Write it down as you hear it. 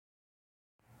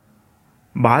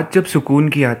बात जब सुकून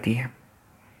की आती है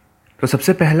तो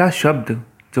सबसे पहला शब्द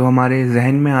जो हमारे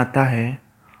जहन में आता है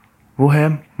वो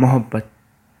है मोहब्बत।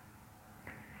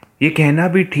 ये कहना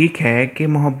भी ठीक है कि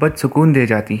मोहब्बत सुकून दे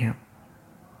जाती है,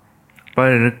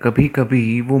 पर कभी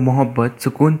कभी वो मोहब्बत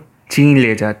सुकून छीन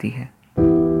ले जाती है।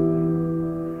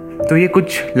 तो ये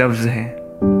कुछ लफ्ज़ हैं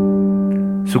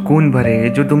सुकून भरे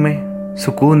जो तुम्हें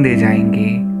सुकून दे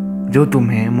जाएंगे, जो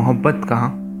तुम्हें मोहब्बत का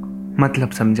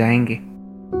मतलब समझाएंगे।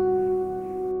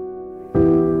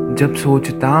 जब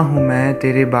सोचता हूँ मैं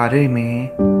तेरे बारे में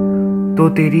तो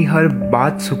तेरी हर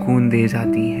बात सुकून दे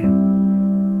जाती है।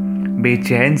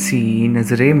 बेचैन सी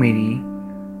नज़रें मेरी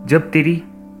जब तेरी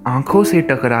आंखों से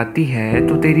टकराती है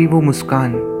तो तेरी वो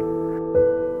मुस्कान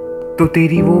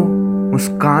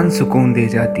सुकून दे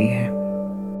जाती है।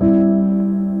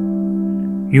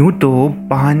 यूं तो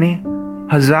बहाने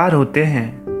हजार होते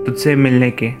हैं तुझसे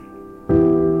मिलने के,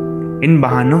 इन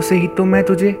बहानों से ही तो मैं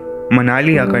तुझे मना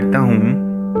लिया करता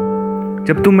हूँ।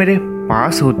 जब तू मेरे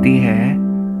पास होती है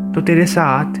तो तेरे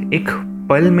साथ एक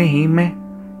पल में ही मैं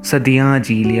सदियां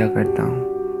जी लिया करता हूँ।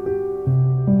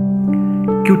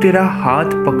 क्यों तेरा हाथ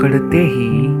पकड़ते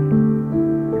ही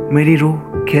मेरी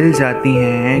रूह खिल जाती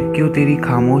है, क्यों तेरी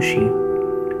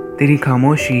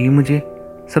खामोशी मुझे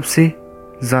सबसे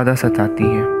ज़्यादा सताती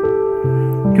है।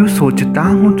 क्यों सोचता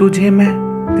हूँ तुझे मैं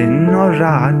दिन और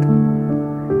रात,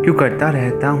 क्यों करता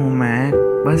रहता हूँ मैं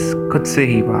बस खुद से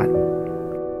ही बात।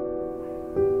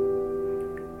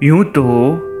 यूं तो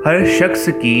हर शख्स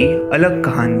की अलग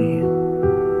कहानी है।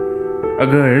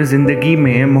 अगर ज़िंदगी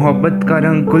में मोहब्बत का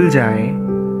रंग घुल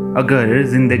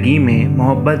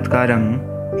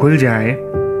जाए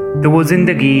तो वो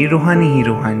ज़िंदगी रूहानी ही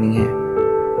रूहानी है।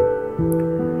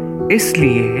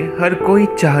 इसलिए हर कोई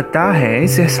चाहता है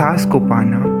इस एहसास को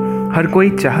पाना, हर कोई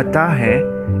चाहता है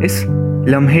इस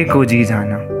लम्हे को जी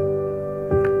जाना,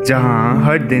 जहाँ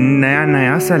हर दिन नया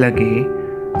नया सा लगे,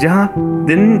 जहाँ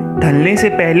दिन ढलने से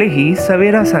पहले ही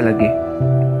सवेरा सा लगे।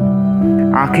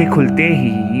 आंखें खुलते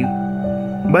ही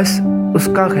बस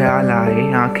उसका ख्याल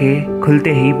आए, आंखें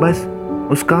खुलते ही बस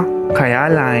उसका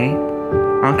ख्याल आए,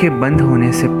 आंखें बंद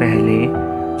होने से पहले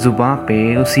जुबां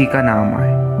पे उसी का नाम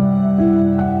आए।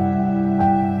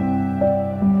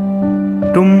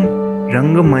 तुम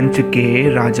रंगमंच के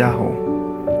राजा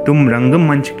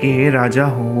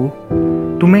हो,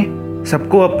 तुम्हें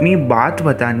सबको अपनी बात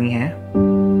बतानी है।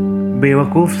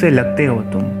 बेवकूफ़ से लगते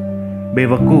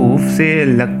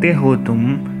हो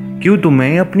तुम, क्यों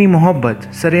तुम्हें अपनी मोहब्बत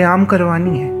सरेआम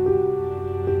करवानी है।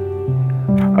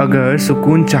 अगर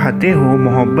सुकून चाहते हो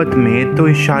मोहब्बत में तो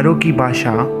इशारों की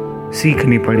भाषा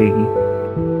सीखनी पड़ेगी।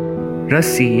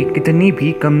 रस्सी कितनी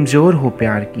भी कमज़ोर हो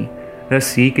प्यार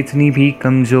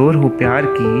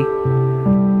की,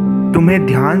 तुम्हें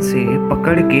ध्यान से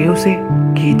पकड़ के उसे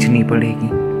खींचनी पड़ेगी।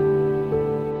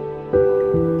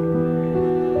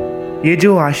 ये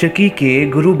जो आशिकी के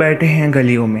गुरु बैठे हैं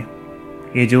गलियों में,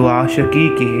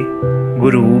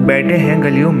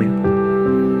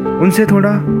 उनसे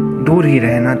थोड़ा दूर ही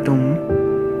रहना तुम,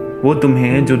 वो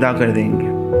तुम्हें जुदा कर देंगे।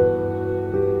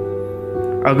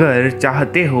 अगर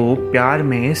चाहते हो प्यार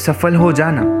में सफल हो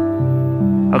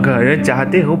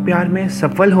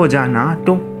जाना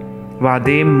तो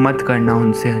वादे मत करना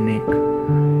उनसे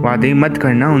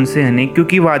अनेक,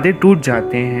 क्योंकि वादे टूट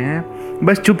जाते हैं।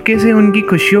 बस चुपके से उनकी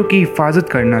खुशियों की हिफाजत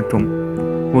करना तुम,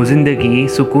 वो जिंदगी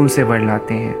सुकून से भर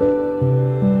लाते हैं।